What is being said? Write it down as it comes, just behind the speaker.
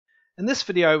In this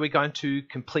video, we're going to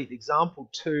complete example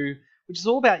 2, which is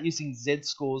all about using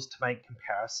z-scores to make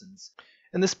comparisons.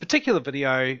 In this particular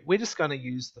video, we're just going to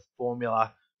use the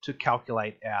formula to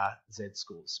calculate our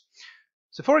z-scores.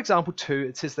 So for example 2,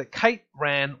 it says that Kate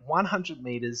ran 100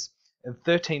 meters in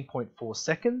 13.4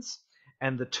 seconds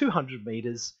and the 200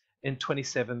 meters in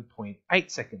 27.8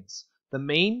 seconds. The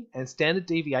mean and standard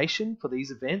deviation for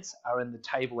these events are in the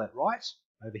table at right,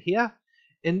 over here.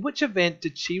 In which event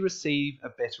did she receive a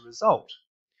better result?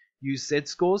 Use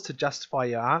z-scores to justify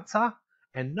your answer,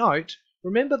 and note,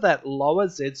 remember that lower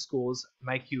z-scores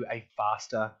make you a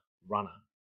faster runner.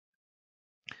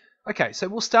 Okay, so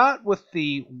we'll start with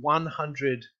the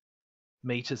 100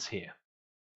 meters here.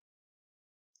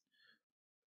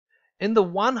 In the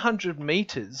 100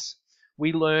 meters,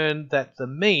 we learn that the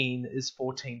mean is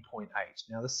 14.8.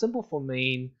 Now the symbol for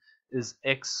mean is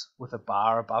x with a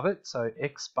bar above it, so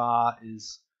x bar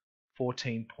is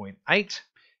 14.8.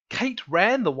 Kate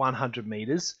ran the 100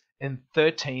 meters in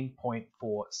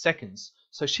 13.4 seconds,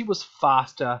 so she was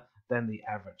faster than the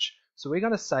average. So we're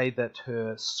going to say that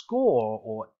her score,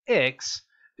 or x,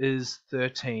 is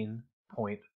 13.4.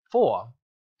 For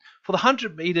the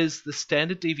 100 meters, the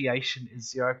standard deviation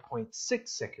is 0.6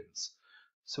 seconds.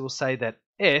 So we'll say that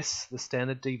S, the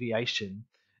standard deviation,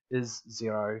 is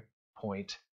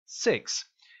 0.6.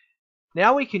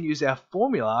 Now we can use our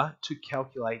formula to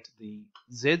calculate the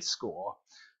z-score.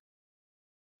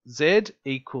 Z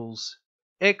equals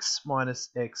x minus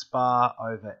x bar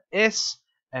over S,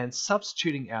 and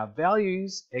substituting our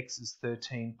values, x is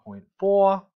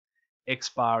 13.4, x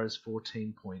bar is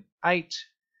 14.8,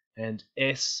 and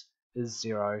S is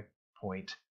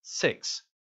 0.6.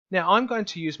 Now I'm going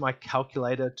to use my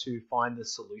calculator to find the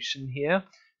solution here,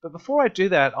 but before I do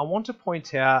that, I want to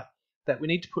point out that we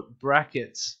need to put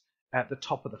brackets at the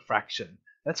top of the fraction.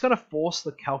 That's going to force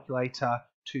the calculator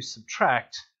to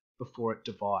subtract before it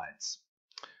divides.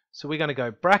 So we're going to go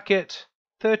bracket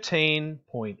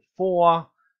 13.4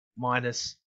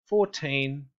 minus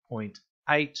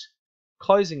 14.8,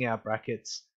 closing our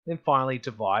brackets, then finally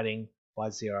dividing by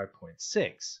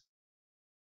 0.6.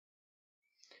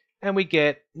 And we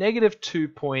get negative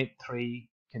 2.3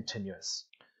 continuous.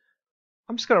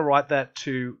 I'm just going to write that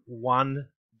to one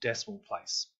decimal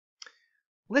place.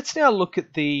 Let's now look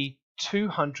at the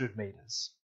 200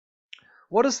 meters.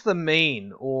 What is the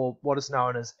mean, or what is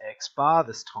known as x bar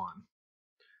this time?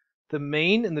 The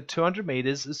mean in the 200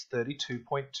 meters is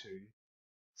 32.2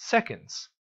 seconds.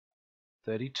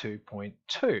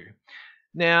 32.2.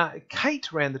 Now,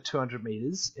 Kate ran the 200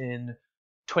 meters in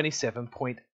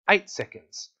 27.8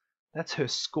 seconds. That's her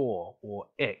score, or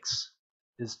x,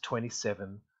 is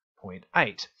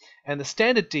 27.8. And the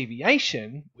standard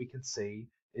deviation, we can see,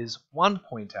 is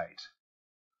 1.8.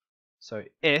 So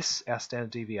S, our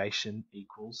standard deviation,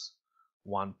 equals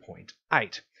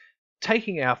 1.8.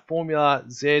 Taking our formula,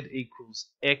 Z equals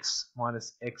x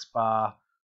minus x bar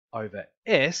over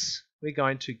S, we're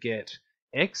going to get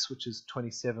x, which is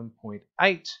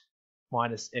 27.8,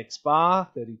 minus x bar,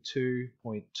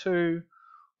 32.2,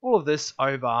 all of this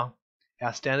over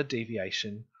our standard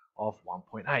deviation of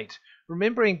 1.8.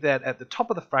 Remembering that at the top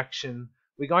of the fraction,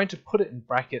 we're going to put it in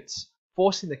brackets,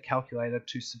 forcing the calculator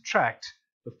to subtract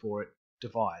before it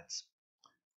divides.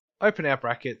 Open our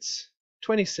brackets,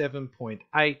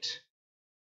 27.8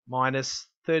 minus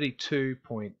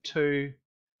 32.2,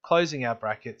 closing our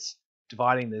brackets,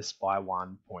 dividing this by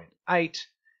 1.8,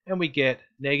 and we get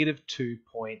negative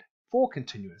 2.4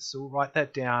 continuous. So we'll write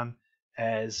that down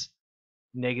as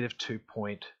negative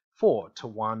 2.4 to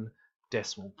one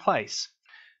decimal place.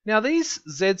 Now these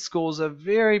z-scores are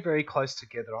very, very close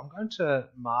together. I'm going to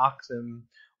mark them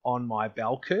on my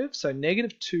bell curve. So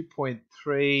negative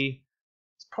 2.3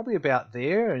 is probably about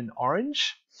there in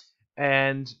orange,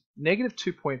 and negative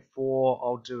 2.4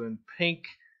 I'll do in pink.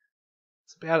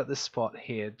 It's about at this spot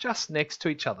here, just next to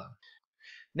each other.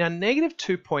 Now negative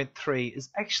 2.3 is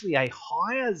actually a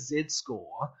higher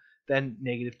z-score than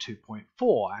negative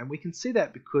 2.4, and we can see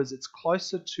that because it's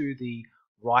closer to the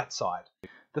right side.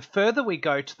 The further we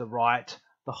go to the right,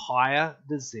 the higher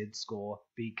the z-score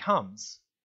becomes.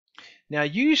 Now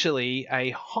usually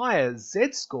a higher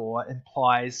z-score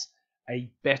implies a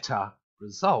better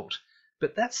result,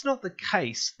 but that's not the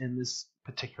case in this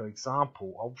particular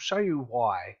example. I'll show you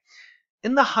why.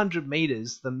 In the 100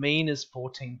 meters, the mean is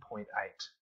 14.8,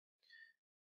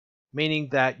 meaning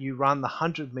that you run the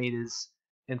 100 meters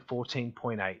in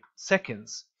 14.8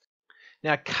 seconds.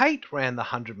 Now Kate ran the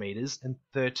 100 meters in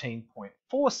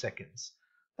 13.4 seconds.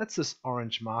 That's this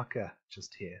orange marker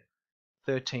just here,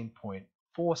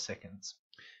 13.4 seconds.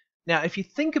 Now if you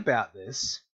think about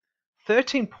this,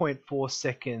 13.4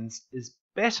 seconds is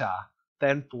better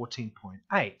than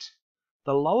 14.8.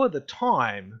 The lower the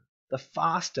time, the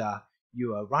faster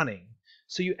you are running.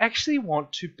 So you actually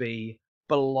want to be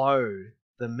below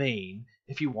the mean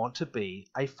if you want to be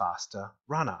a faster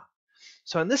runner.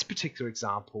 So in this particular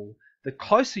example, the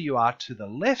closer you are to the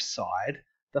left side,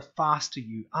 the faster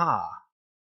you are.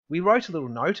 We wrote a little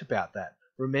note about that.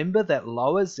 Remember that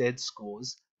lower Z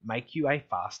scores make you a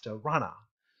faster runner.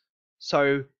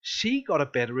 So she got a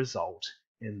better result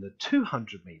in the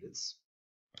 200 meters.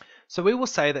 So we will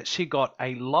say that she got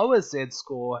a lower Z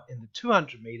score in the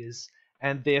 200 meters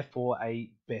and therefore a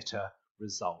better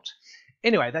result.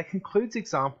 Anyway, that concludes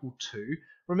example 2.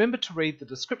 Remember to read the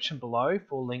description below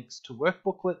for links to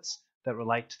workbooklets that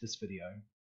relate to this video.